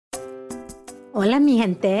Hola, mi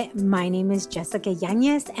gente. My name is Jessica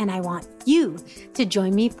Yanez, and I want you to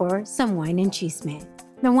join me for some Wine and Chisme.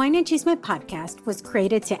 The Wine and Chisme podcast was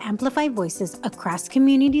created to amplify voices across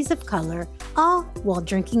communities of color, all while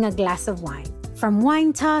drinking a glass of wine. From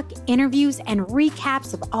wine talk, interviews, and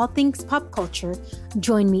recaps of all things pop culture,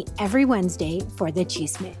 join me every Wednesday for the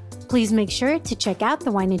Chisme. Please make sure to check out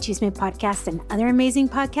the Wine and Chisme podcast and other amazing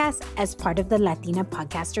podcasts as part of the Latina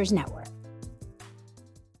Podcasters Network.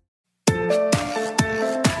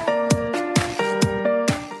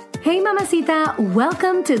 Hey mamacita,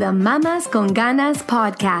 welcome to the Mamas con Ganas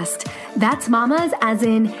podcast. That's mamas as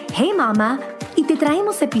in, hey mama, y te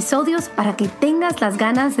traemos episodios para que tengas las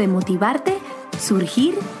ganas de motivarte,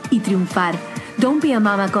 surgir y triunfar. Don't be a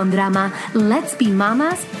mama con drama, let's be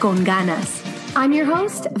mamas con ganas. I'm your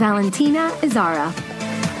host, Valentina Izara.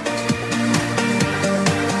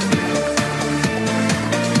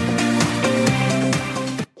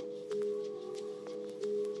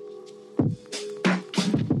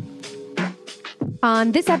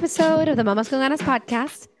 On this episode of the Mamas con Ganas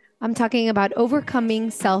podcast, I'm talking about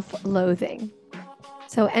overcoming self-loathing.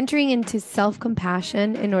 So entering into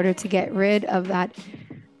self-compassion in order to get rid of that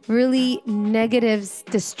really negative,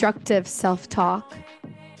 destructive self-talk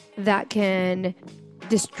that can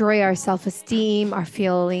destroy our self-esteem, our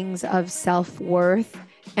feelings of self-worth,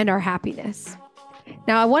 and our happiness.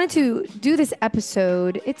 Now, I wanted to do this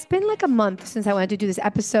episode. It's been like a month since I wanted to do this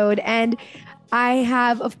episode, and I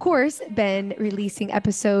have, of course, been releasing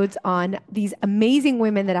episodes on these amazing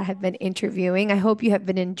women that I have been interviewing. I hope you have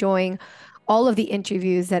been enjoying all of the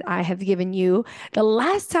interviews that I have given you. The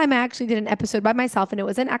last time I actually did an episode by myself, and it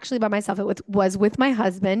wasn't actually by myself, it was with my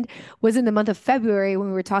husband, was in the month of February when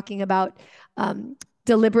we were talking about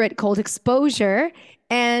deliberate cold exposure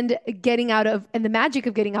and the magic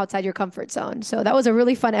of getting outside your comfort zone. So that was a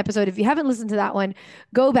really fun episode. If you haven't listened to that one,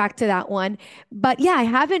 go back to that one. But yeah, I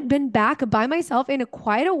haven't been back by myself in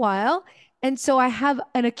quite a while. And so I have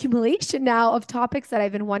an accumulation now of topics that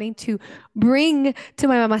I've been wanting to bring to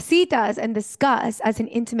my mamacitas and discuss as an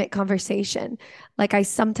intimate conversation, like I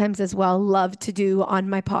sometimes as well love to do on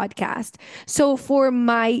my podcast. So for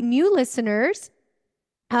my new listeners,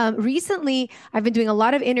 recently, I've been doing a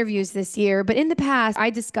lot of interviews this year, but in the past, I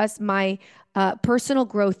discuss my personal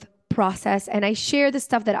growth process and I share the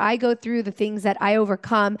stuff that I go through, the things that I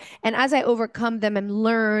overcome. And as I overcome them and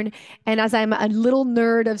learn, and as I'm a little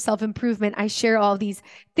nerd of self-improvement, I share all these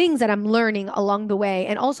things that I'm learning along the way,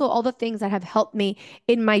 and also all the things that have helped me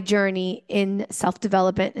in my journey in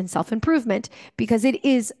self-development and self-improvement, because it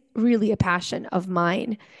is really a passion of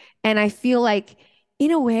mine. And I feel like in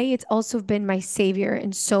a way, it's also been my savior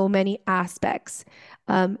in so many aspects.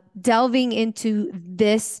 Delving into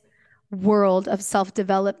this world of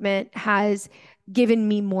self-development has given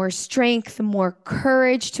me more strength, more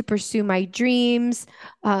courage to pursue my dreams.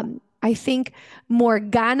 I think more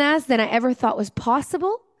ganas than I ever thought was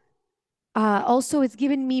possible. Also, it's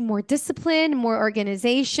given me more discipline, more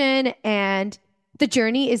organization, and the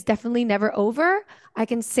journey is definitely never over. I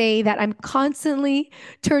can say that I'm constantly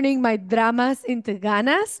turning my dramas into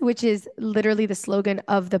ganas, which is literally the slogan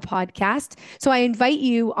of the podcast. So I invite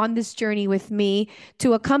you on this journey with me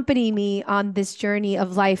to accompany me on this journey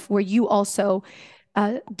of life where you also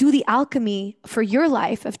do the alchemy for your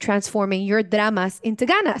life of transforming your dramas into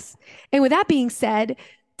ganas. And with that being said,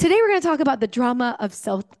 today we're going to talk about the drama of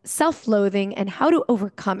self-loathing and how to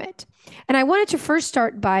overcome it. And I wanted to first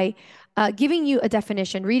start by giving you a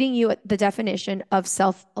definition, reading you the definition of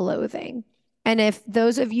self-loathing. And if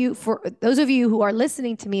for those of you who are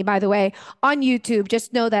listening to me, by the way, on YouTube,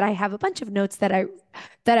 just know that I have a bunch of notes that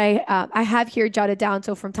I have here jotted down.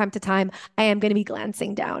 So from time to time, I am going to be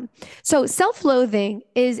glancing down. So self-loathing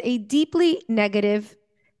is a deeply negative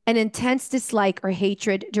and intense dislike or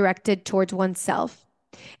hatred directed towards oneself.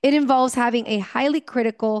 It involves having a highly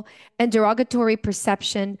critical and derogatory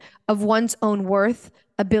perception of one's own worth,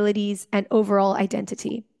 abilities, and overall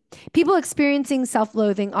identity. People experiencing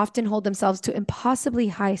self-loathing often hold themselves to impossibly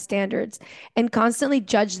high standards and constantly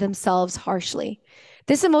judge themselves harshly.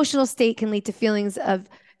 This emotional state can lead to feelings of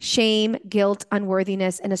shame, guilt,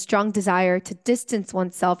 unworthiness, and a strong desire to distance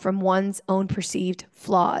oneself from one's own perceived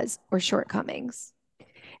flaws or shortcomings.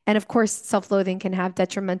 And of course, self-loathing can have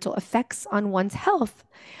detrimental effects on one's health,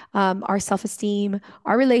 our self-esteem,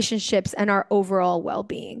 our relationships, and our overall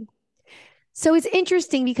well-being. So it's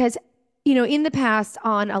interesting because, in the past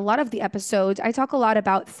on a lot of the episodes, I talk a lot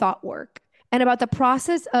about thought work and about the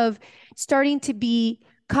process of starting to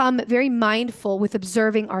become very mindful with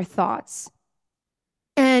observing our thoughts.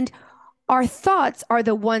 And our thoughts are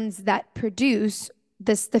the ones that produce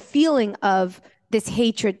the feeling of this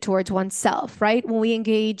hatred towards oneself, right? When we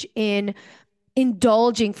engage in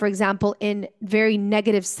indulging, for example, in very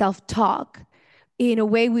negative self-talk, in a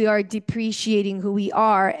way we are depreciating who we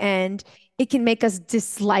are, and it can make us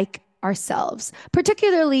dislike ourselves,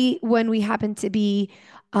 particularly when we happen to be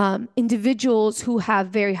individuals who have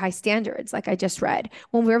very high standards, like I just read,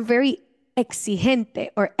 when we're very exigente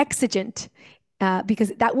or exigent,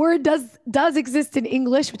 because that word does exist in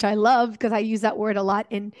English, which I love because I use that word a lot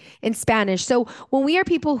in Spanish. So when we are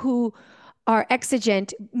people who are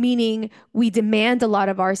exigent, meaning we demand a lot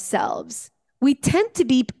of ourselves, we tend to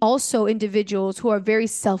be also individuals who are very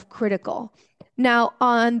self-critical. Now,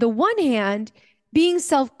 on the one hand, being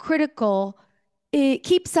self-critical, it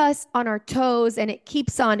keeps us on our toes and it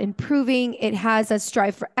keeps on improving. It has us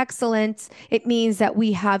strive for excellence. It means that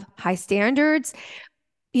we have high standards,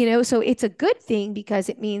 so it's a good thing because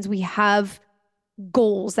it means we have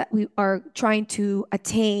goals that we are trying to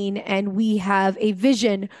attain and we have a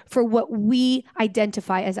vision for what we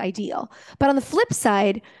identify as ideal. But on the flip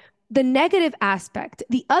side, the negative aspect,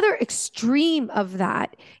 the other extreme of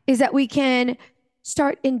that is that we can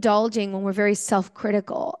start indulging when we're very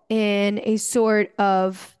self-critical in a sort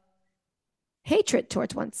of hatred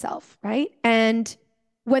towards oneself, right? And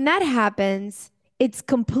when that happens, it's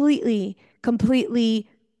completely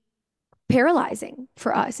paralyzing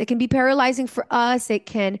for us. It can be paralyzing for us. It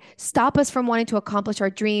can stop us from wanting to accomplish our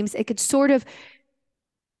dreams. It could sort of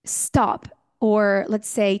stop, or let's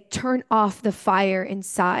say turn off the fire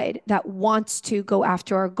inside that wants to go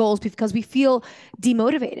after our goals, because we feel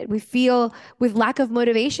demotivated. We feel with lack of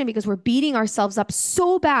motivation because we're beating ourselves up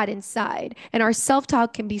so bad inside. And our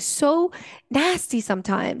self-talk can be so nasty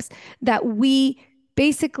sometimes that we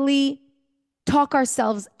basically talk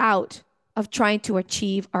ourselves out of trying to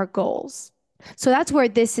achieve our goals. So that's where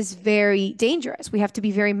this is very dangerous. We have to be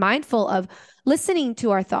very mindful of listening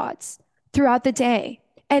to our thoughts throughout the day.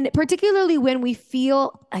 And particularly when we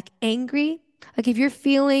feel like angry, like if you're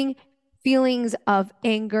feeling feelings of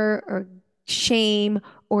anger or shame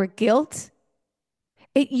or guilt,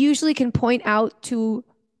 it usually can point out to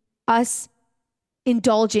us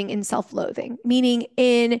indulging in self-loathing, meaning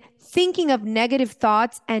in thinking of negative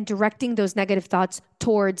thoughts and directing those negative thoughts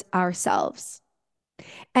towards ourselves.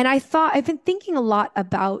 And I've been thinking a lot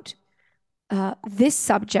about this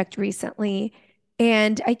subject recently,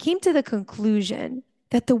 and I came to the conclusion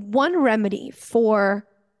that the one remedy for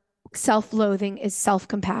self-loathing is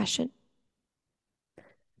self-compassion.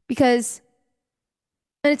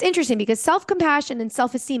 And it's interesting because self-compassion and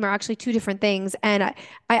self-esteem are actually two different things. And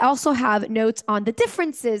I also have notes on the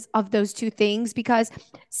differences of those two things, because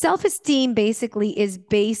self-esteem basically is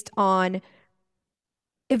based on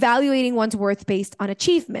evaluating one's worth based on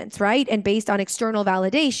achievements, right? And based on external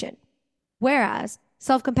validation. Whereas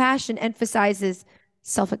self-compassion emphasizes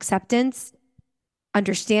self-acceptance,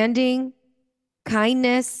 understanding,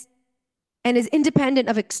 kindness, and is independent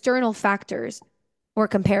of external factors or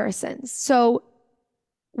comparisons. So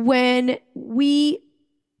when we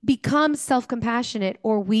become self-compassionate,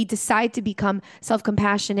 or we decide to become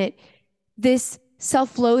self-compassionate, this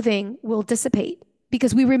self-loathing will dissipate,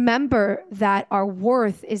 because we remember that our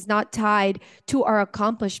worth is not tied to our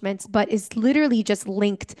accomplishments, but is literally just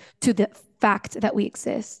linked to the fact that we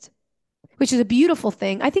exist, which is a beautiful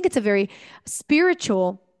thing. I think it's a very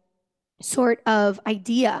spiritual sort of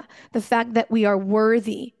idea, the fact that we are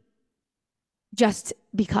worthy just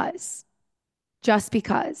because. Just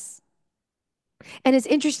because. And it's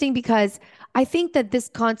interesting because I think that this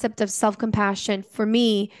concept of self-compassion, for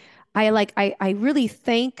me, I really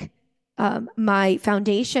thank my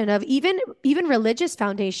foundation of even religious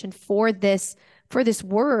foundation for this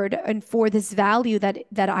word and for this value that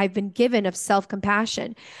I've been given of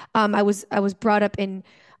self-compassion. I was brought up in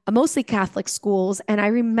mostly Catholic schools, and I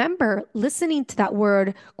remember listening to that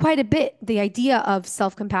word quite a bit, the idea of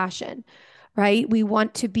self-compassion. Right? We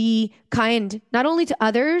want to be kind, not only to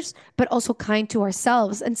others, but also kind to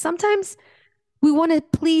ourselves. And sometimes we want to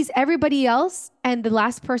please everybody else, and the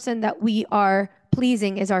last person that we are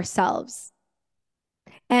pleasing is ourselves.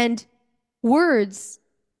 And words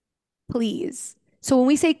please. So when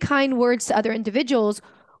we say kind words to other individuals,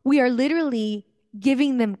 we are literally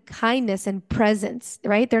giving them kindness and presence,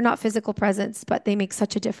 right? They're not physical presence, but they make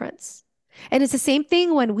such a difference. And it's the same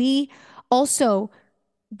thing when we also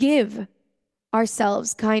give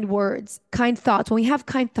ourselves kind words, kind thoughts. When we have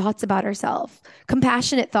kind thoughts about ourselves,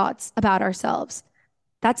 compassionate thoughts about ourselves,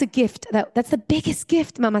 that's a gift. That's the biggest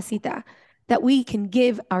gift, mamacita, that we can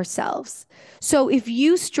give ourselves. So if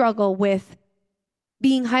you struggle with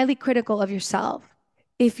being highly critical of yourself,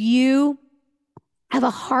 if you have a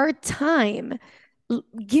hard time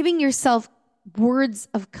giving yourself words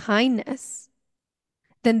of kindness,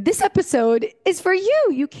 then this episode is for you.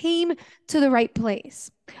 You came to the right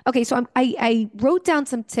place. Okay, so I wrote down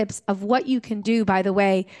some tips of what you can do, by the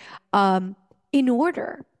way, um, in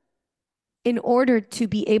order to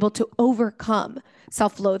be able to overcome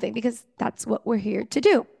self-loathing, because that's what we're here to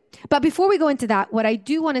do. But before we go into that, what I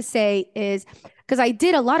do want to say is, because I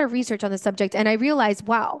did a lot of research on the subject and I realized,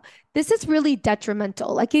 wow, this is really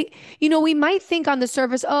detrimental. Like, we might think on the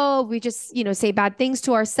surface, oh, we just, say bad things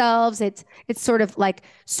to ourselves. It's sort of like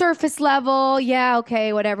surface level. Yeah,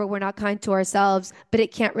 okay, whatever. We're not kind to ourselves, but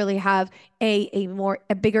it can't really have a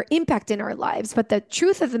bigger impact in our lives. But the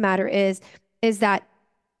truth of the matter is that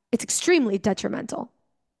it's extremely detrimental.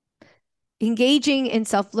 Engaging in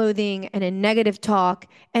self-loathing and in negative talk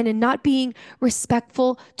and in not being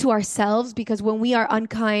respectful to ourselves, because when we are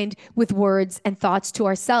unkind with words and thoughts to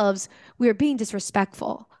ourselves, we are being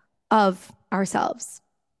disrespectful of ourselves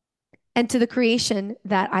and to the creation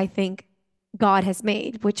that I think God has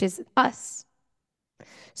made, which is us.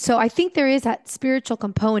 So I think there is that spiritual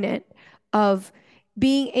component of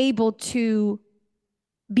being able to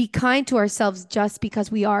be kind to ourselves just because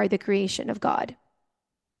we are the creation of God.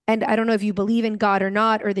 And I don't know if you believe in God or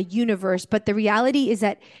not, or the universe, but the reality is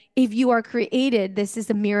that if you are created, this is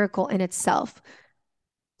a miracle in itself.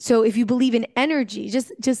 So if you believe in energy,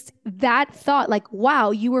 just that thought, like,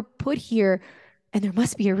 wow, you were put here and there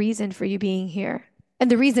must be a reason for you being here.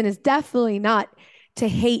 And the reason is definitely not to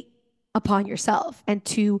hate upon yourself and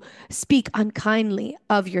to speak unkindly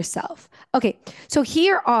of yourself. Okay, so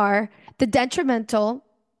here are the detrimental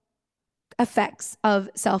effects of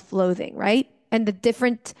self-loathing, right? And the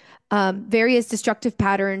different various destructive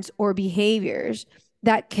patterns or behaviors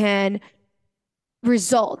that can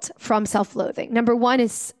result from self-loathing. Number one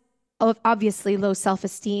is obviously low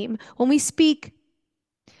self-esteem. When we speak,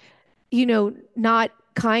 not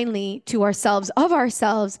kindly to ourselves of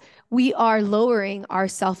ourselves, we are lowering our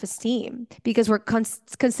self-esteem because we're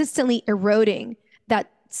consistently eroding that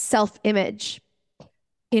self-image,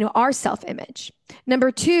 our self-image.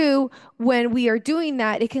 Number two, when we are doing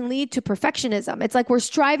that, it can lead to perfectionism. It's like we're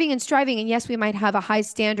striving and striving. And yes, we might have a high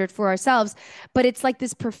standard for ourselves, but it's like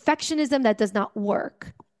this perfectionism that does not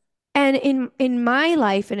work. And in my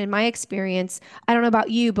life and in my experience, I don't know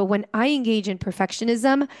about you, but when I engage in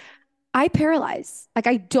perfectionism, I paralyze. Like,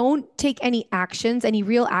 I don't take any actions, any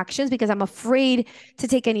real actions, because I'm afraid to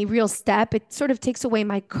take any real step. It sort of takes away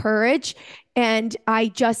my courage and I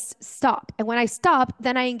just stop. And when I stop,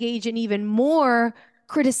 then I engage in even more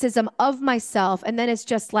criticism of myself. And then it's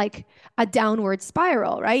just like a downward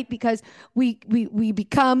spiral, right? Because we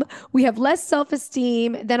have less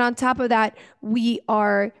self-esteem. Then on top of that, we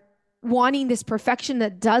are wanting this perfection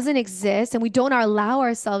that doesn't exist, and we don't allow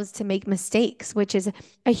ourselves to make mistakes, which is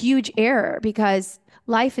a huge error because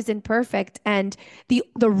life is imperfect and the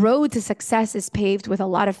road to success is paved with a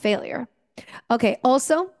lot of failure. Okay,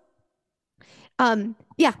 also,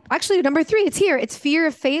 actually number three, it's here. It's fear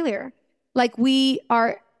of failure. Like, we're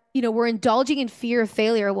indulging in fear of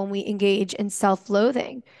failure when we engage in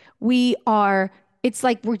self-loathing. It's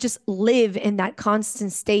like we're just live in that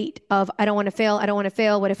constant state of, I don't want to fail. I don't want to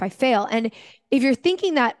fail. What if I fail? And if you're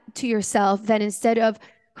thinking that to yourself, then instead of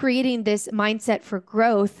creating this mindset for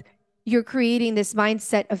growth, you're creating this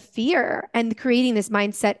mindset of fear and creating this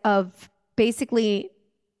mindset of basically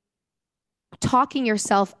talking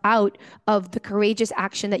yourself out of the courageous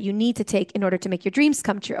action that you need to take in order to make your dreams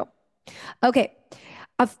come true. Okay.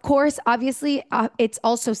 Of course, obviously, it's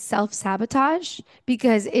also self-sabotage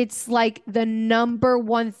because it's like the number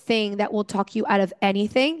one thing that will talk you out of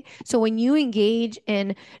anything. So when you engage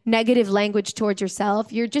in negative language towards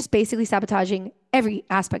yourself, you're just basically sabotaging every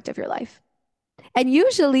aspect of your life. And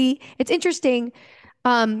usually, it's interesting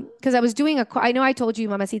because I was doing I know I told you,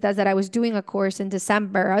 Mamacitas, that I was doing a course in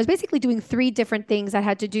December. I was basically doing 3 different things that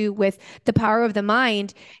had to do with the power of the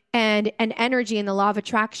mind and energy and the law of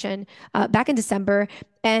attraction back in December.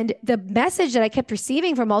 And the message that I kept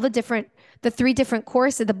receiving from all the 3 different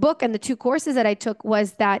courses, the book and the 2 courses that I took,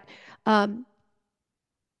 was that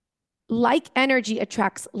like energy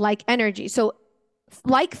attracts like energy. So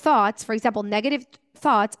like thoughts, for example, negative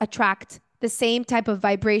thoughts attract the same type of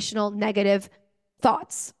vibrational negative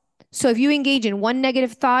thoughts. So if you engage in one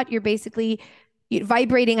negative thought, you're basically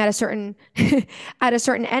vibrating at a certain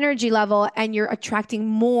energy level, and you're attracting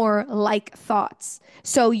more like thoughts.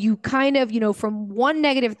 So you kind of, from one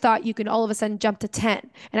negative thought, you can all of a sudden jump to 10.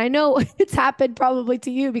 And I know it's happened probably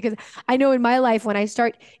to you, because I know in my life, when I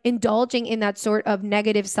start indulging in that sort of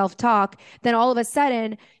negative self-talk, then all of a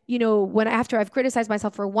sudden when after I've criticized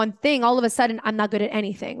myself for one thing, all of a sudden I'm not good at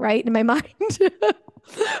anything, right? In my mind.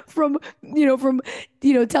 From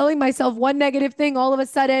telling myself one negative thing, all of a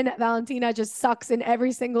sudden Valentina just sucks in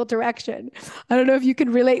every single direction. I don't know if you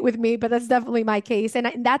can relate with me, but that's definitely my case.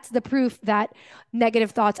 And that's the proof that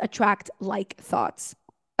negative thoughts attract like thoughts.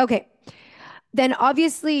 Okay. Then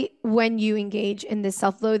obviously when you engage in this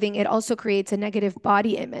self-loathing, it also creates a negative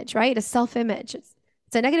body image, right? A self-image. It's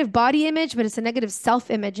a negative body image, but it's a negative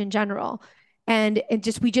self-image in general. And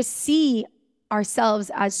we just see ourselves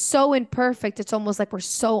as so imperfect. It's almost like we're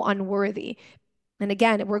so unworthy. And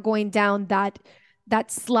again, we're going down that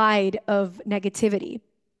slide of negativity.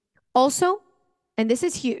 Also, and this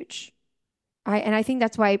is huge, right? And I think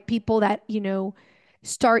that's why people that,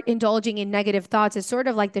 start indulging in negative thoughts is sort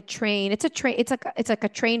of like the train. It's like a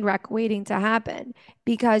train wreck waiting to happen,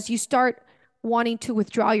 because you start wanting to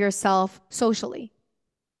withdraw yourself socially.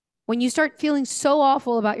 When you start feeling so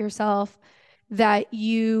awful about yourself that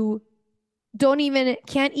you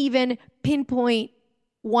can't even pinpoint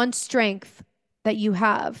one strength that you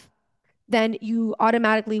have, then you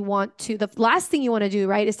automatically the last thing you want to do,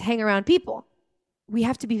 right, is to hang around people. We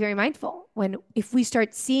have to be very mindful if we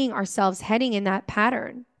start seeing ourselves heading in that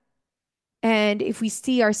pattern, and if we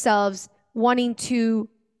see ourselves wanting to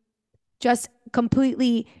just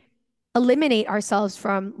completely eliminate ourselves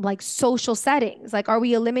from like social settings. Like, are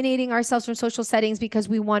we eliminating ourselves from social settings because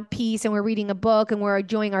we want peace and we're reading a book and we're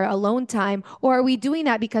enjoying our alone time? Or are we doing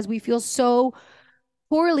that because we feel so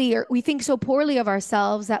poorly, or we think so poorly of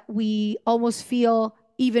ourselves that we almost feel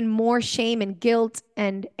even more shame and guilt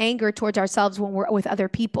and anger towards ourselves when we're with other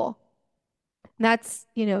people? And that's,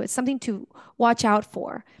 it's something to watch out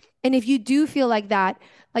for. And if you do feel like that,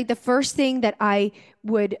 like the first thing that I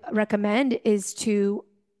would recommend is to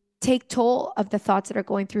take toll of the thoughts that are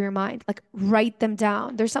going through your mind. Like, write them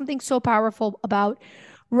down. There's something so powerful about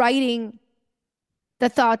writing the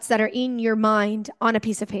thoughts that are in your mind on a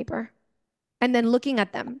piece of paper and then looking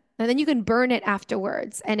at them. And then you can burn it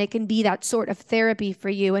afterwards, and it can be that sort of therapy for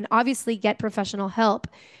you. And obviously get professional help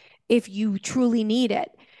if you truly need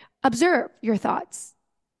it. Observe your thoughts.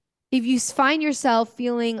 If you find yourself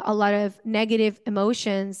feeling a lot of negative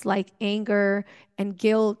emotions like anger and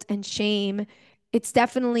guilt and shame, it's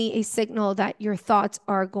definitely a signal that your thoughts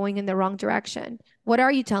are going in the wrong direction. What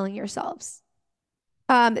are you telling yourselves?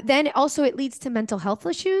 Then also it leads to mental health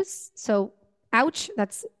issues. So, ouch,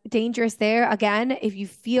 that's dangerous there. Again, if you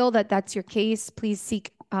feel that that's your case, please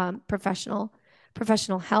seek professional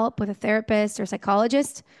help with a therapist or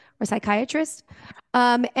psychologist or psychiatrist.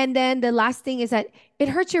 And then the last thing is that it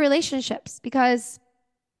hurts your relationships, because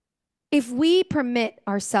if we permit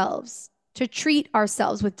ourselves to treat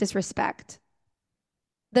ourselves with disrespect,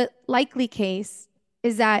 the likely case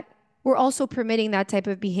is that we're also permitting that type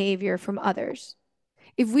of behavior from others.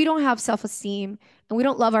 If we don't have self-esteem and we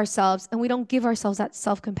don't love ourselves and we don't give ourselves that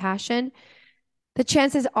self-compassion, the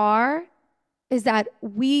chances are is that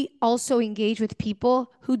we also engage with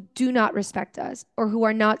people who do not respect us, or who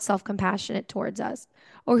are not self-compassionate towards us,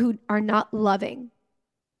 or who are not loving.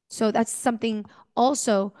 So that's something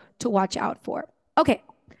also to watch out for. Okay,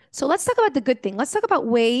 so let's talk about the good thing. Let's talk about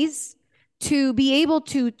ways to be able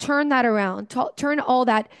to turn that around, turn all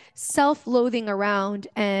that self-loathing around,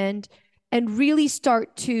 and really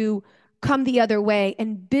start to come the other way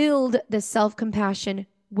and build the self-compassion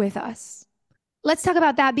with us. Let's talk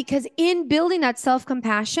about that, because in building that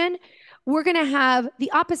self-compassion, we're going to have the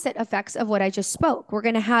opposite effects of what I just spoke. We're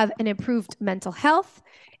going to have an improved mental health,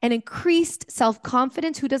 an increased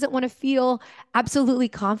self-confidence. Who doesn't want to feel absolutely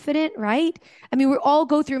confident, right? I mean, we all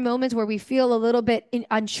go through moments where we feel a little bit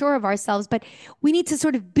unsure of ourselves, but we need to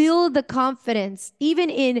sort of build the confidence, even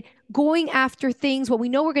in going after things when we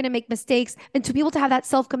know we're going to make mistakes, and to be able to have that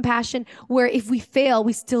self-compassion where if we fail,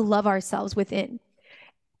 we still love ourselves within.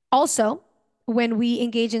 Also, when we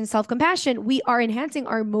engage in self-compassion, we are enhancing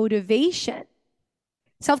our motivation.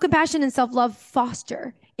 Self-compassion and self-love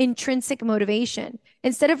foster intrinsic motivation.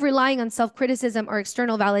 Instead of relying on self-criticism or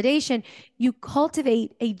external validation, you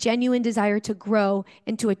cultivate a genuine desire to grow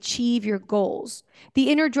and to achieve your goals. The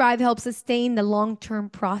inner drive helps sustain the long-term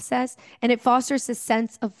process, and it fosters a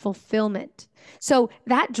sense of fulfillment. So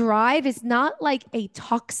that drive is not like a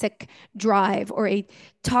toxic drive or a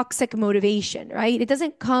toxic motivation, right? It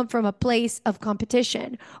doesn't come from a place of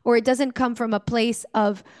competition, or it doesn't come from a place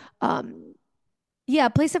of a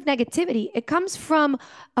place of negativity. It comes from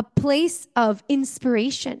a place of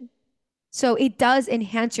inspiration. So it does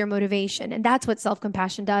enhance your motivation. And that's what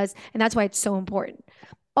self-compassion does. And that's why it's so important.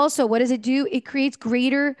 Also, what does it do? It creates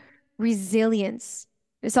greater resilience.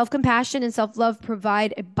 Self-compassion and self-love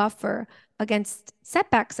provide a buffer against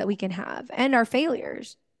setbacks that we can have and our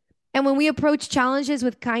failures. And when we approach challenges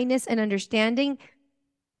with kindness and understanding,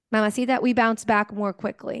 mamacita, we bounce back more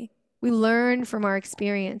quickly. We learn from our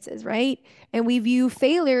experiences, right? And we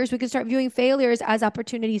can start viewing failures as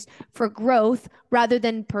opportunities for growth rather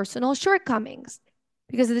than personal shortcomings.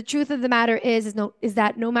 Because the truth of the matter is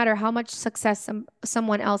that no matter how much success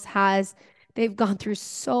someone else has, they've gone through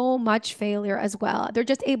so much failure as well. They're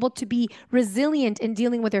just able to be resilient in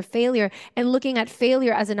dealing with their failure and looking at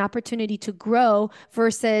failure as an opportunity to grow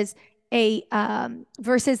versus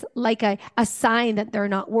like a sign that they're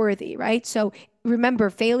not worthy, right? So remember,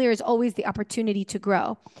 failure is always the opportunity to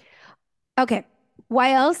grow. Okay.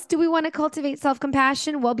 Why else do we want to cultivate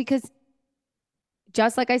self-compassion? Well, because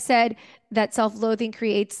just like I said, that self-loathing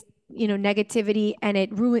creates, negativity, and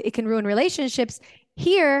it can ruin relationships.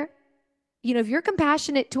 Here, if you're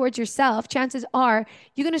compassionate towards yourself, chances are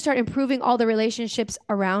you're going to start improving all the relationships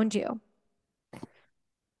around you.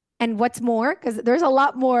 And what's more, because there's a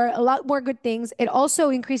lot more good things, it also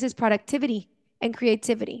increases productivity and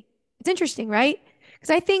creativity. It's interesting, right?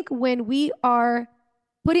 Because I think when we are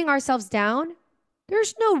putting ourselves down,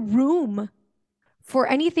 there's no room for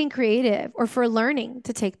anything creative or for learning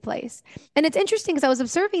to take place. And it's interesting because I was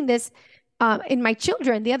observing this in my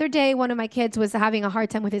children. The other day, one of my kids was having a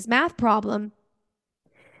hard time with his math problem.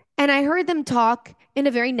 And I heard them talk in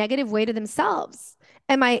a very negative way to themselves.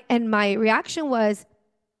 And my reaction was,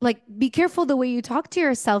 like, be careful the way you talk to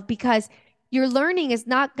yourself, because your learning is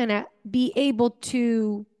not going to be able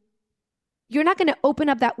to, you're not going to open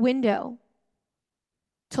up that window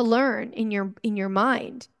to learn in your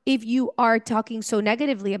mind if you are talking so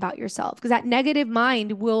negatively about yourself, because that negative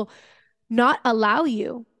mind will not allow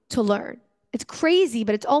you to learn. It's crazy,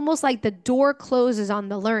 but it's almost like the door closes on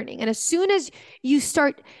the learning. And as soon as you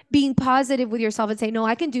start being positive with yourself and say, no,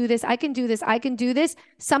 I can do this, I can do this, I can do this,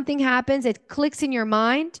 something happens, it clicks in your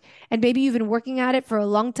mind, and maybe you've been working at it for a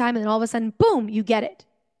long time, and then all of a sudden, boom, you get it.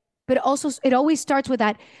 But it always starts with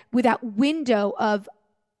that window of,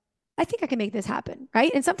 I think I can make this happen,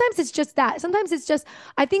 right? And sometimes it's just that. Sometimes it's just,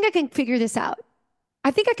 I think I can figure this out.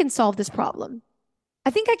 I think I can solve this problem. I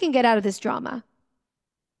think I can get out of this drama.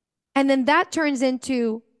 And then that turns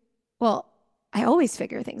into, well, I always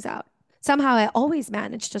figure things out. Somehow I always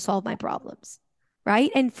manage to solve my problems, right?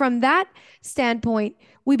 And from that standpoint,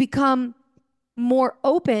 we become more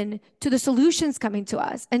open to the solutions coming to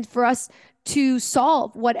us and for us to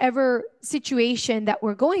solve whatever situation that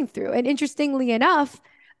we're going through. And interestingly enough,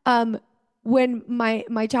 when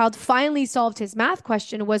my child finally solved his math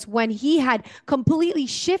question was when he had completely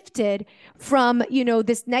shifted from,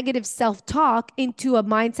 this negative self-talk into a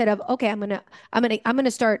mindset of, okay, I'm gonna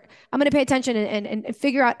pay attention and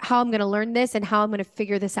figure out how I'm gonna learn this and how I'm gonna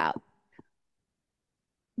figure this out.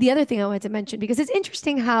 The other thing I wanted to mention, because it's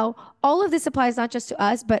interesting how all of this applies not just to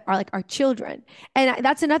us, but our children. And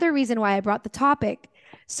that's another reason why I brought the topic.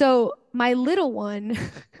 So my little one,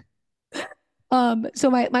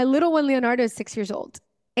 my little one, Leonardo, is 6 years old.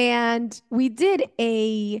 And we did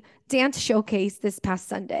a dance showcase this past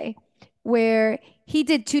Sunday where he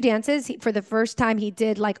did two dances. For the first time, he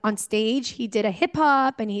did, like, on stage, he did a hip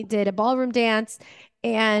hop and he did a ballroom dance.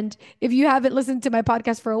 And if you haven't listened to my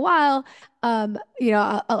podcast for a while,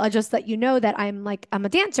 I'll just let you know that I'm a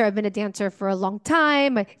dancer. I've been a dancer for a long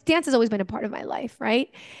time. Dance has always been a part of my life, right?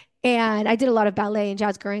 And I did a lot of ballet and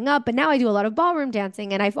jazz growing up, but now I do a lot of ballroom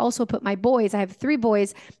dancing. And I've also put my boys, I have 3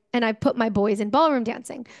 boys, and I've put my boys in ballroom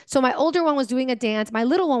dancing. So my older one was doing a dance. My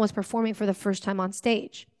little one was performing for the first time on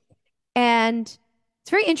stage. And it's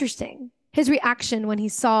very interesting, his reaction when he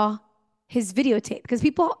saw his videotape, because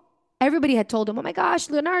everybody had told him, oh my gosh,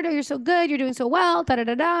 Leonardo, you're so good. You're doing so well, da da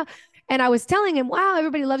da da. And I was telling him, wow,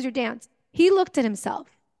 everybody loves your dance. He looked at himself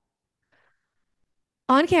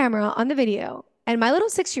on camera, on the video. And my little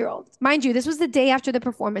 6-year-old, mind you, this was the day after the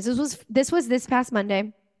performance. This was this past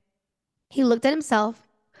Monday. He looked at himself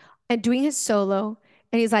and doing his solo,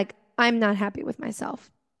 and he's like, I'm not happy with myself.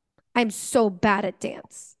 I'm so bad at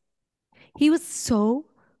dance. He was so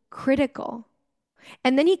critical.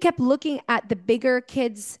 And then he kept looking at the bigger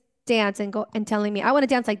kids dance and telling me, I want to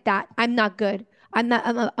dance like that. I'm not good. I'm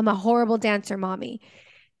a horrible dancer, mommy.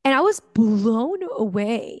 And I was blown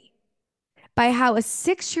away by how a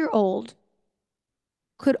 6-year-old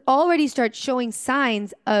could already start showing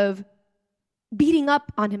signs of beating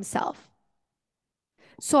up on himself.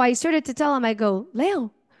 So I started to tell him, I go,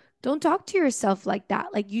 Leo, don't talk to yourself like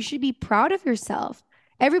that. Like, you should be proud of yourself.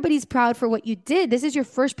 Everybody's proud for what you did. This is your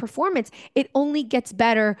first performance. It only gets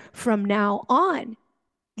better from now on.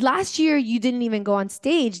 Last year, you didn't even go on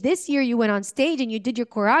stage. This year, you went on stage and you did your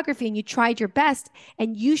choreography and you tried your best,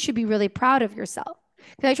 and you should be really proud of yourself.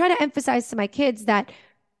 Because I try to emphasize to my kids that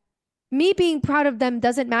me being proud of them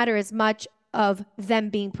doesn't matter as much of them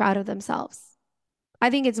being proud of themselves. I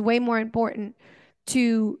think it's way more important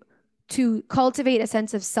to cultivate a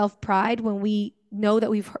sense of self-pride when we know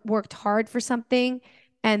that we've worked hard for something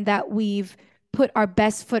and that we've put our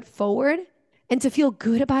best foot forward, and to feel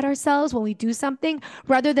good about ourselves when we do something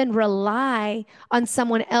rather than rely on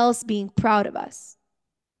someone else being proud of us.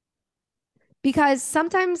 Because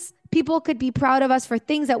sometimes people could be proud of us for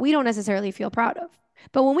things that we don't necessarily feel proud of.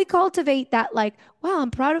 But when we cultivate that, like, wow,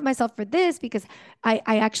 I'm proud of myself for this because I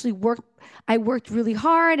actually worked really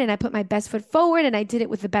hard and I put my best foot forward and I did it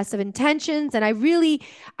with the best of intentions. And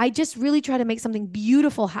I just really try to make something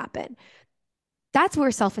beautiful happen. That's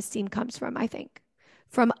where self-esteem comes from, I think,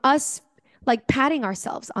 from us like patting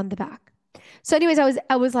ourselves on the back. So anyways,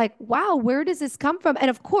 I was like, wow, where does this come from? And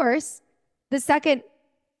of course, the second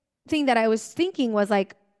thing that I was thinking was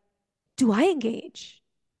like, do I engage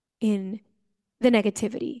in the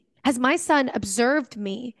negativity? Has my son observed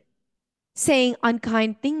me saying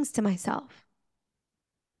unkind things to myself?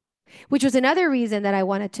 Which was another reason that I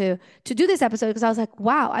wanted to do this episode, because I was like,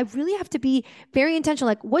 wow, I really have to be very intentional.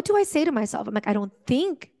 Like, what do I say to myself? I'm like, I don't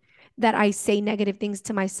think that I say negative things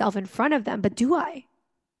to myself in front of them, but do I?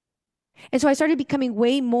 And so I started becoming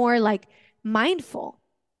way more like mindful.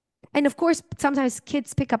 And of course, sometimes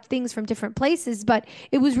kids pick up things from different places, but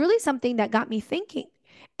it was really something that got me thinking,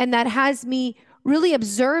 and that has me really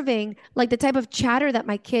observing like the type of chatter that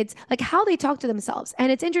my kids, like how they talk to themselves.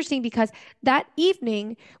 And it's interesting because that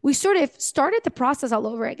evening we sort of started the process all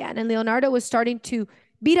over again. And Leonardo was starting to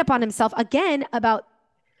beat up on himself again about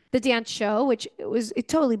the dance show, which it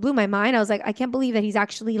totally blew my mind. I was like, I can't believe that he's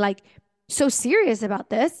actually like so serious about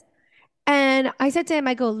this. And I said to him,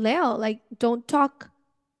 I go, Leo, like, don't talk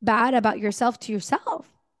bad about yourself to yourself.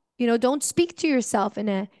 You know, don't speak to yourself in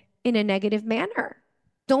a negative manner.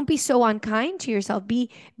 Don't be so unkind to yourself. Be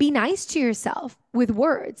nice to yourself with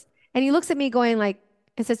words. And he looks at me going like,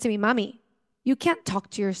 and says to me, Mommy, you can't talk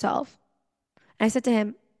to yourself. And I said to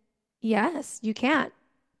him, yes, you can.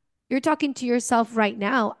 You're talking to yourself right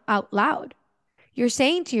now out loud. You're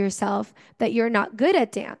saying to yourself that you're not good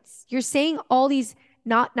at dance. You're saying all these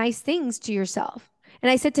not nice things to yourself. And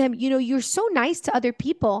I said to him, you know, you're so nice to other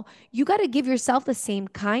people. You got to give yourself the same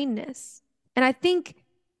kindness. And I think,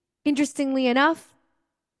 interestingly enough,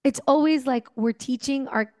 it's always like we're teaching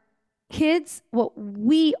our kids what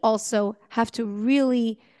we also have to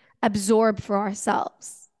really absorb for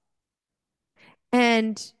ourselves.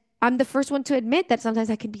 And I'm the first one to admit that sometimes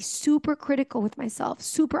I can be super critical with myself,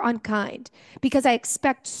 super unkind, because I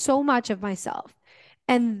expect so much of myself.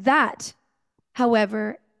 And that,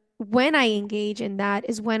 however, when I engage in that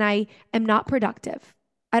is when I am not productive.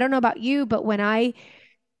 I don't know about you, but when I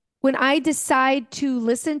decide to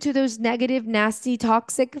listen to those negative, nasty,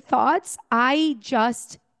 toxic thoughts,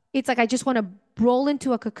 it's like I just want to roll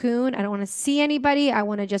into a cocoon. I don't want to see anybody. I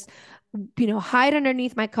want to just, hide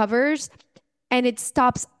underneath my covers. And it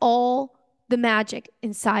stops all the magic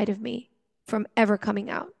inside of me from ever coming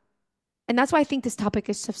out. And that's why I think this topic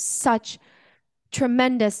is of such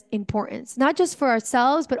tremendous importance, not just for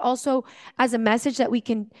ourselves, but also as a message that we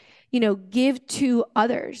can, give to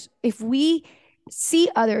others. If we see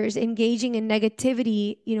others engaging in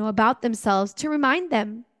negativity, about themselves, to remind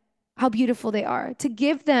them how beautiful they are, to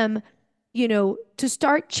give them, to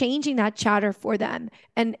start changing that chatter for them,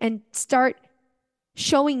 and start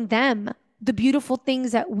showing them the beautiful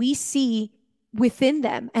things that we see within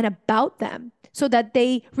them and about them, so that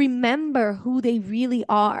they remember who they really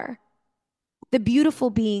are, the beautiful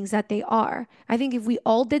beings that they are. I think if we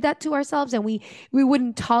all did that to ourselves, and we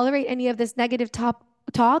wouldn't tolerate any of this negative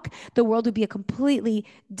talk, the world would be a completely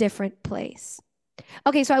different place.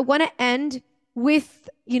 Okay, so I want to end with,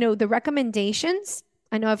 the recommendations.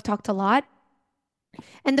 I know I've talked a lot.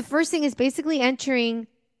 And the first thing is basically entering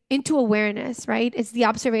into awareness, right? It's the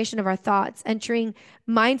observation of our thoughts, entering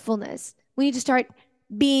mindfulness. We need to start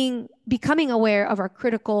becoming aware of our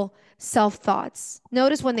critical self thoughts.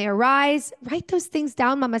 Notice when they arise, write those things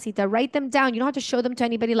down, mamacita. Write them down. You don't have to show them to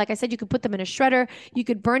anybody. Like I said, you could put them in a shredder, you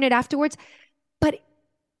could burn it afterwards, but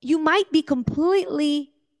you might be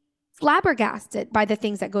completely flabbergasted by the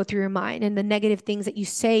things that go through your mind and the negative things that you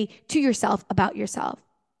say to yourself about yourself.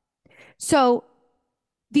 So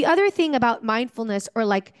the other thing about mindfulness, or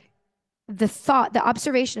like the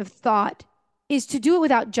observation of thought, is to do it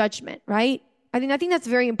without judgment, right? I think that's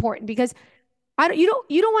very important, because you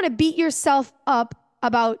don't want to beat yourself up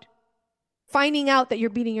about finding out that you're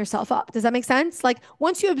beating yourself up. Does that make sense? Like,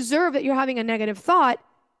 once you observe that you're having a negative thought,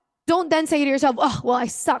 don't then say to yourself, oh, well, I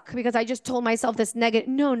suck because I just told myself this negative.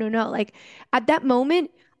 No. Like, at that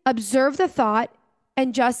moment, observe the thought,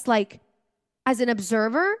 and just like, as an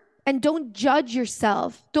observer, and don't judge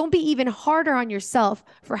yourself. Don't be even harder on yourself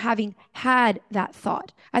for having had that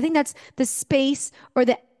thought. I think that's the space or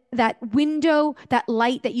that window, that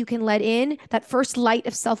light that you can let in, that first light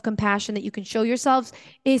of self-compassion that you can show yourselves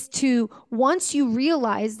is to, once you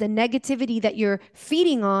realize the negativity that you're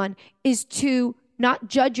feeding on, is to not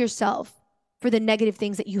judge yourself for the negative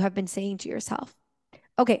things that you have been saying to yourself.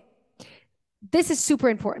 Okay, this is super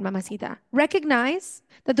important, mamacita. Recognize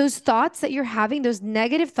that those thoughts that you're having, those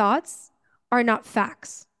negative thoughts, are not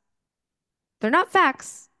facts. They're not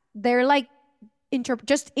facts. They're like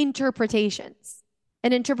just interpretations.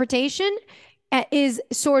 An interpretation is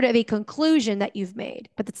sort of a conclusion that you've made,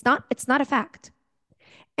 but it's not a fact.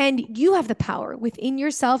 And you have the power within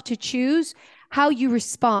yourself to choose how you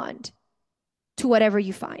respond to whatever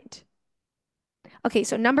you find. Okay,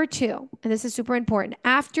 so number 2, and this is super important.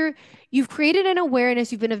 After you've created an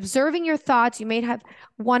awareness, you've been observing your thoughts, you may have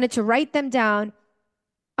wanted to write them down.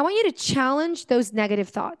 I want you to challenge those negative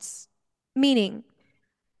thoughts. Meaning,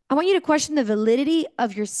 I want you to question the validity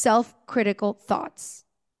of your self-critical thoughts.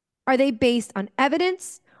 Are they based on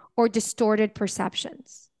evidence or distorted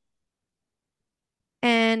perceptions?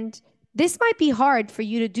 And this might be hard for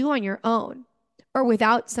you to do on your own or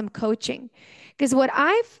without some coaching. Because what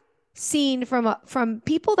I've seen from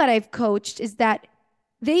people that I've coached is that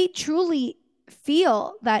they truly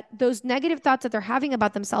feel that those negative thoughts that they're having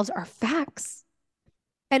about themselves are facts.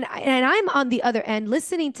 And I'm on the other end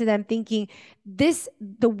listening to them thinking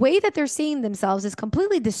the way that they're seeing themselves is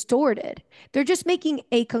completely distorted. They're just making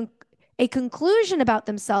a conclusion about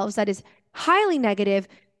themselves that is highly negative,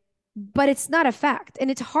 but it's not a fact. And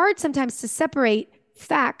it's hard sometimes to separate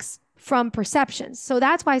facts from perceptions. So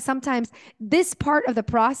that's why sometimes this part of the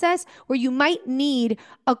process where you might need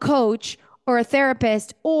a coach or a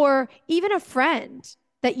therapist or even a friend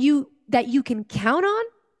that you can count on,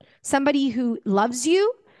 somebody who loves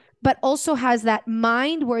you, but also has that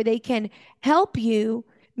mind where they can help you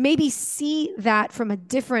maybe see that from a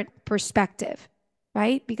different perspective,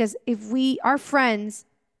 right? Because our friends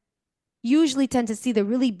usually tend to see the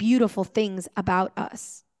really beautiful things about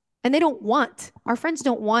us. And our friends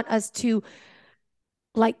don't want us to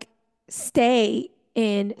like stay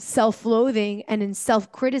in self-loathing and in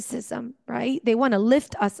self-criticism, right? They want to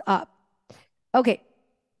lift us up. Okay.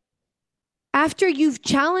 After you've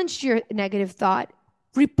challenged your negative thought,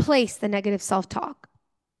 replace the negative self-talk.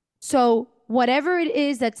 So whatever it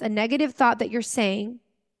is that's a negative thought that you're saying,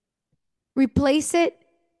 replace it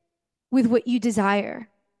with what you desire.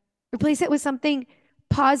 Replace it with something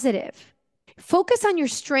positive. Focus on your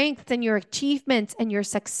strengths and your achievements and your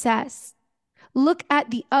success. Look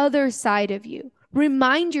at the other side of you.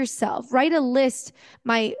 Remind yourself. Write a list.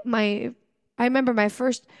 I remember my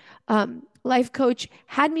first life coach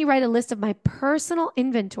had me write a list of my personal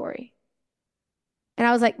inventory. And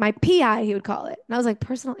I was like, my PI, he would call it. And I was like,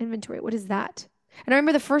 personal inventory, what is that? And I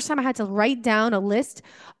remember the first time I had to write down a list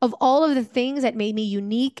of all of the things that made me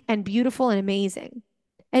unique and beautiful and amazing.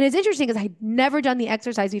 And it's interesting because I'd never done the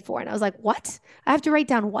exercise before. And I was like, what? I have to write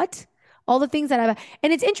down what? All the things that I've,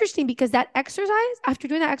 and it's interesting because that exercise, after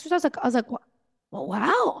doing that exercise, I was like, well,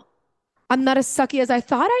 wow, I'm not as sucky as I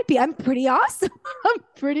thought I'd be. I'm pretty awesome. I'm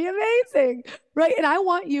pretty amazing, right? And I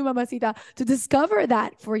want you, mamacita, to discover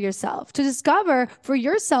that for yourself, to discover for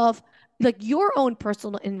yourself, like your own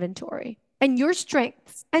personal inventory and your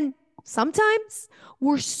strengths. And sometimes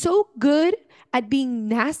we're so good at being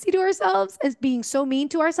nasty to ourselves, as being so mean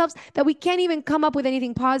to ourselves that we can't even come up with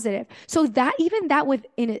anything positive. So that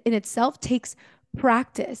in itself takes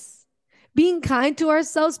practice. Being kind to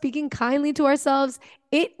ourselves, speaking kindly to ourselves,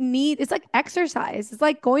 it's like exercise. It's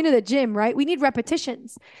like going to the gym, right? We need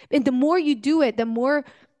repetitions. And the more you do it, the more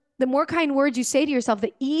kind words you say to yourself,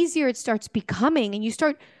 the easier it starts becoming. And you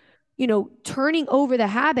start, turning over the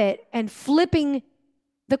habit and flipping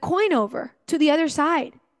the coin over to the other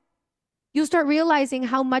side. You'll start realizing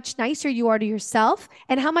how much nicer you are to yourself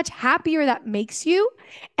and how much happier that makes you.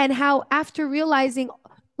 And how after realizing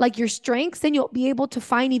like your strengths, then you'll be able to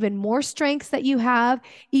find even more strengths that you have,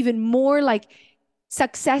 even more like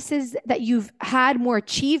successes that you've had, more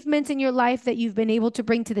achievements in your life that you've been able to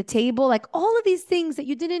bring to the table. Like all of these things that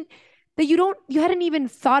you hadn't even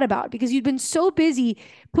thought about because you've been so busy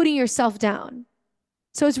putting yourself down.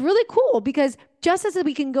 So it's really cool because just as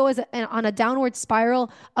we can go on a downward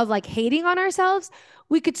spiral of like hating on ourselves,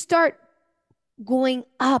 we could start going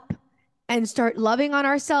up and start loving on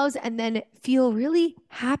ourselves and then feel really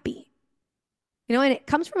happy. And it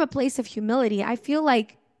comes from a place of humility. I feel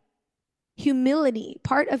like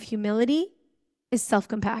part of humility is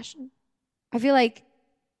self-compassion. I feel like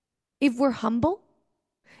if we're humble,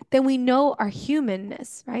 then we know our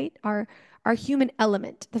humanness, right? Our our human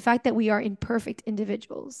element, the fact that we are imperfect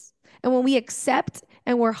individuals. And when we accept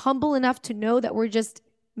and we're humble enough to know that we're just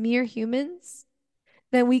mere humans,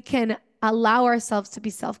 then we can allow ourselves to be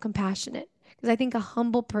self-compassionate. Because I think a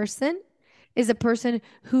humble person is a person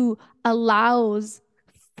who allows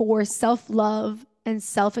for self-love and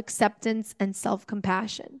self-acceptance and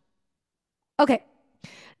self-compassion. Okay,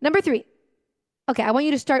 number 3. Okay, I want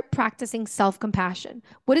you to start practicing self-compassion.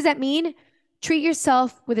 What does that mean? Treat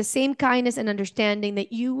yourself with the same kindness and understanding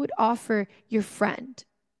that you would offer your friend.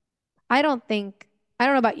 I don't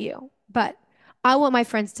know about you, but I want my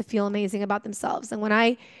friends to feel amazing about themselves. And when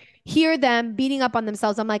I hear them beating up on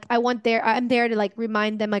themselves, I'm like, I'm there to like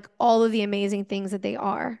remind them like all of the amazing things that they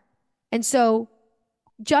are. And so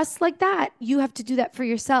just like that, you have to do that for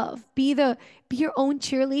yourself. Be your own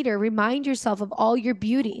cheerleader. Remind yourself of all your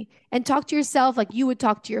beauty and talk to yourself like you would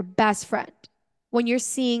talk to your best friend when you're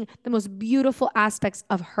seeing the most beautiful aspects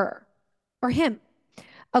of her or him.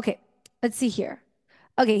 Okay, let's see here.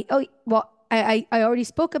 Okay, I already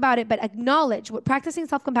spoke about it, but acknowledge what practicing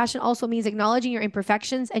self-compassion also means acknowledging your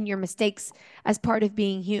imperfections and your mistakes as part of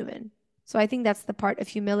being human. So I think that's the part of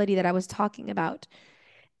humility that I was talking about.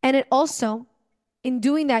 And it also, in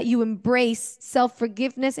doing that, you embrace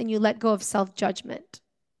self-forgiveness and you let go of self-judgment.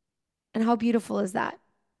 And how beautiful is that?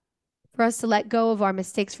 For us to let go of our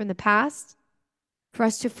mistakes from the past, for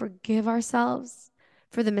us to forgive ourselves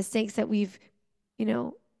for the mistakes that we've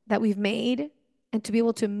made, and to be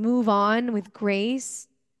able to move on with grace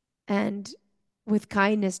and with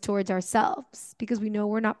kindness towards ourselves because we know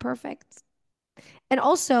we're not perfect. And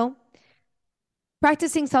also,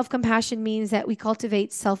 practicing self-compassion means that we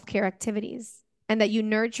cultivate self-care activities and that you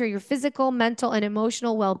nurture your physical, mental, and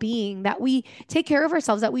emotional well-being, that we take care of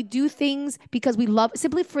ourselves, that we do things because we love,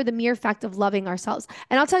 simply for the mere fact of loving ourselves.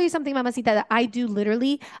 And I'll tell you something, Mamacita, that I do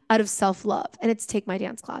literally out of self-love, and it's take my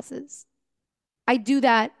dance classes. I do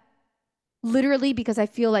that literally because I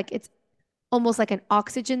feel like it's almost like an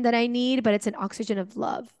oxygen that I need, but it's an oxygen of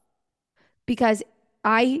love. Because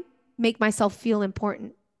I make myself feel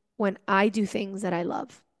important when I do things that I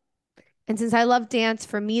love. And since I love dance,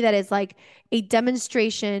 for me, that is like a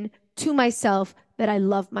demonstration to myself that I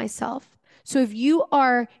love myself. So if you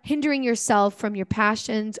are hindering yourself from your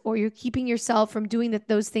passions or you're keeping yourself from doing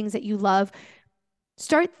those things that you love,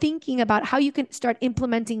 start thinking about how you can start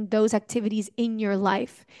implementing those activities in your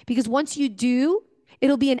life. Because once you do,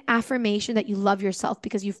 it'll be an affirmation that you love yourself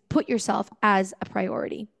because you've put yourself as a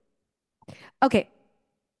priority. Okay.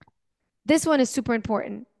 This one is super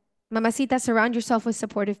important. Mamacita, surround yourself with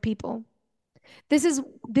supportive people. This is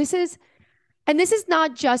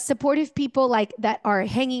not just supportive people like that are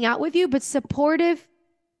hanging out with you, but supportive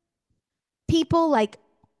people like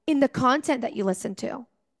in the content that you listen to.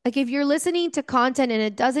 Like if you're listening to content and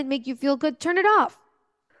it doesn't make you feel good, turn it off.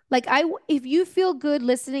 Like if you feel good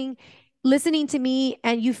listening to me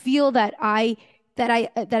and you feel that I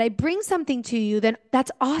bring something to you, then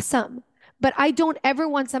that's awesome. But I don't ever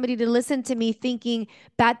want somebody to listen to me thinking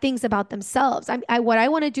bad things about themselves. What I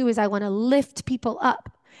want to do is I want to lift people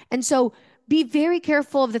up. And so be very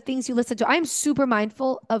careful of the things you listen to. I'm super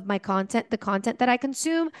mindful of my content, the content that I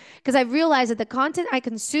consume, because I've realized that the content I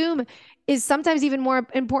consume is sometimes even more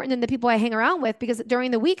important than the people I hang around with, because during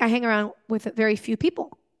the week I hang around with very few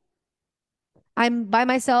people. I'm by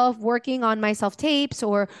myself working on my self-tapes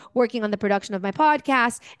or working on the production of my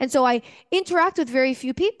podcast. And so I interact with very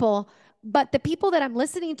few people. But the people that I'm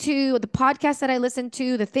listening to, the podcasts that I listen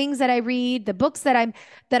to, the things that I read, the books that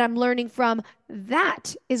I'm learning from,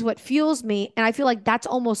 that is what fuels me. And I feel like that's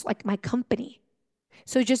almost like my company.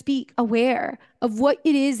 So just be aware of what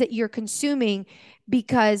it is that you're consuming,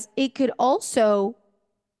 because it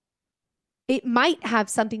might have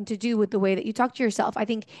something to do with the way that you talk to yourself. I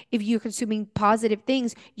think if you're consuming positive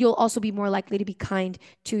things, you'll also be more likely to be kind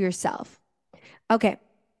to yourself. Okay,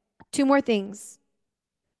 2 more things.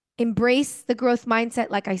 Embrace the growth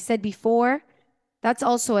mindset, like I said before. That's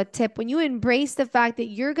also a tip. When you embrace the fact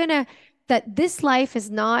that that this life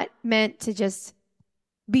is not meant to just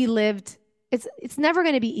be lived, it's never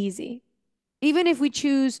going to be easy. Even if we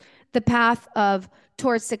choose the path of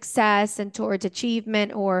towards success and towards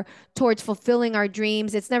achievement or towards fulfilling our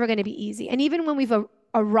dreams, it's never going to be easy. And even when we've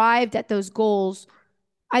arrived at those goals,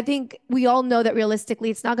 I think we all know that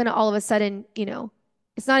realistically, it's not going to all of a sudden,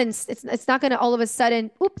 it's not going to all of a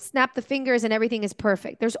sudden, snap the fingers and everything is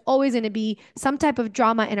perfect. There's always going to be some type of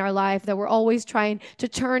drama in our life that we're always trying to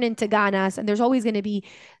turn into ganas. And there's always going to be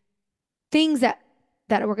things that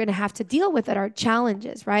we're going to have to deal with that are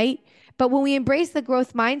challenges, right? But when we embrace the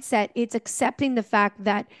growth mindset, it's accepting the fact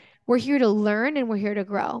that we're here to learn and we're here to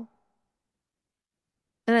grow.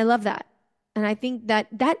 And I love that. And I think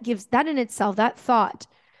that gives that in itself, that thought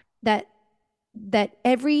that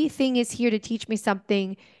everything is here to teach me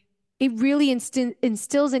something, it really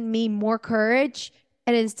instills in me more courage,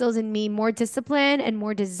 and it instills in me more discipline and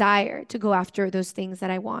more desire to go after those things that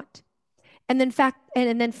I want. And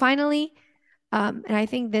then finally, and I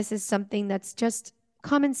think this is something that's just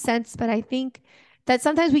common sense, but I think that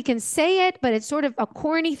sometimes we can say it, but it's sort of a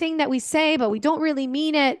corny thing that we say, but we don't really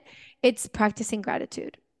mean it. It's practicing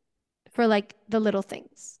gratitude for like the little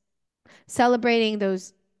things, celebrating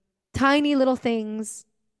those tiny little things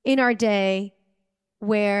in our day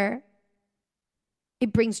where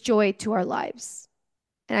it brings joy to our lives.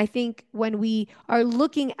 And I think when we are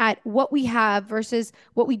looking at what we have versus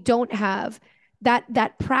what we don't have,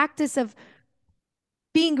 that practice of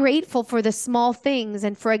being grateful for the small things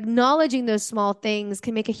and for acknowledging those small things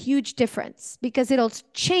can make a huge difference, because it'll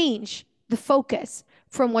change the focus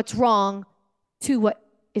from what's wrong to what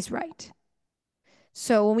is right.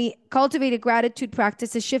 So when we cultivate a gratitude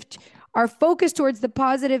practice to shift our focus towards the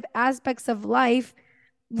positive aspects of life,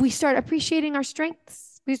 we start appreciating our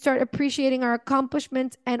strengths. We start appreciating our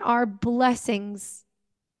accomplishments and our blessings.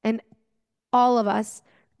 And all of us,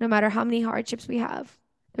 no matter how many hardships we have,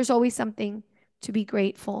 there's always something to be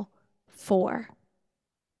grateful for.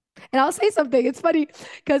 And I'll say something. It's funny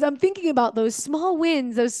because I'm thinking about those small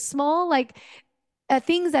wins, those small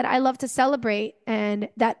things that I love to celebrate and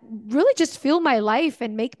that really just fuel my life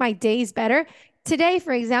and make my days better. Today,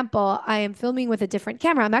 for example, I am filming with a different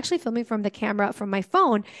camera. I'm actually filming from the camera from my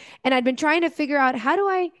phone. And I've been trying to figure out, how do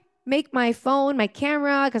I make my phone, my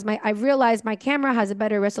camera, because I realized my camera has a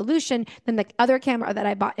better resolution than the other camera that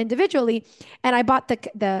I bought individually. And I bought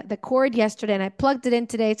the cord yesterday and I plugged it in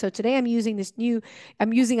today. So today I'm using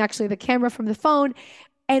actually the camera from the phone.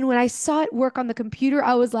 And when I saw it work on the computer,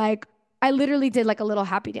 I was like, I literally did like a little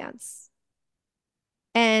happy dance.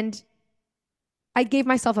 And I gave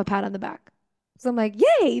myself a pat on the back. So I'm like,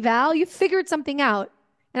 yay, Val, you figured something out.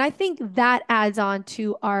 And I think that adds on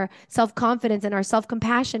to our self-confidence and our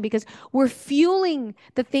self-compassion, because we're fueling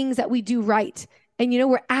the things that we do right. And,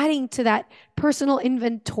 we're adding to that personal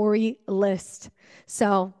inventory list.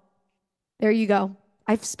 So there you go.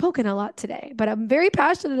 I've spoken a lot today, but I'm very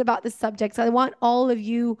passionate about this subject. So I want all of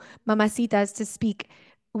you mamacitas to speak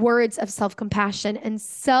words of self-compassion and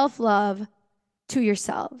self-love to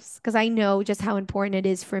yourselves, because I know just how important it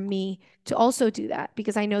is for me to also do that,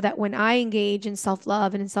 because I know that when I engage in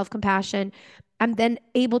self-love and in self-compassion, I'm then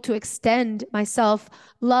able to extend my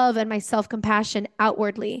self-love and my self-compassion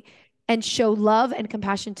outwardly and show love and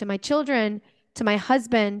compassion to my children, to my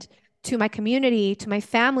husband, to my community, to my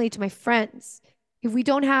family, to my friends. If we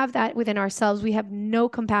don't have that within ourselves, we have no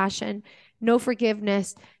compassion, no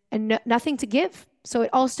forgiveness, and nothing to give. So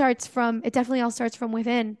it definitely all starts from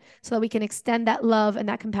within, so that we can extend that love and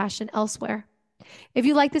that compassion elsewhere. If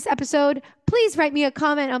you like this episode, please write me a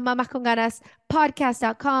comment on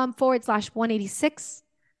mamasconganaspodcast.com/186.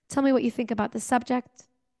 Tell me what you think about the subject,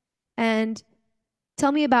 and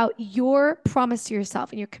tell me about your promise to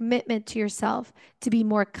yourself and your commitment to yourself to be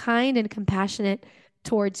more kind and compassionate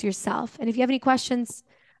towards yourself. And if you have any questions,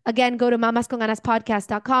 again, go to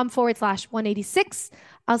mamasconganaspodcast.com/186.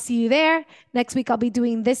 I'll see you there. Next week, I'll be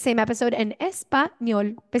doing this same episode in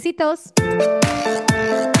español. Besitos.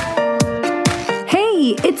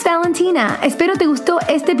 Hey, it's Valentina. Espero te gustó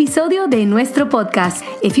este episodio de nuestro podcast.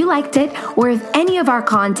 If you liked it, or if any of our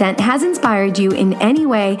content has inspired you in any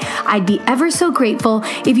way, I'd be ever so grateful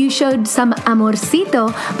if you showed some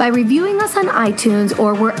amorcito by reviewing us on iTunes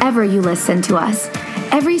or wherever you listen to us.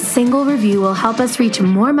 Every single review will help us reach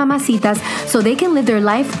more mamacitas so they can live their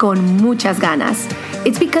life con muchas ganas.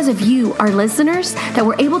 It's because of you, our listeners, that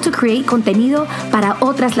we're able to create contenido para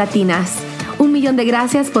otras latinas. 1,000,000 de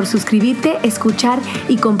gracias por suscribirte, escuchar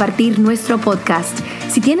y compartir nuestro podcast.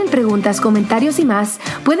 Si tienen preguntas, comentarios y más,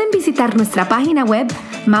 pueden visitar nuestra página web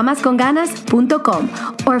mamasconganas.com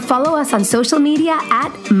or follow us on social media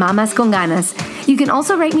at mamasconganas. You can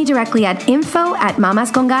also write me directly at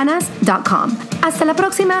info@mamasconganas.com. Hasta la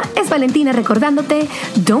próxima, es Valentina recordándote,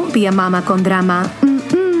 don't be a mama con drama.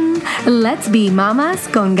 Let's be mamas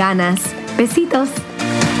con ganas. Besitos.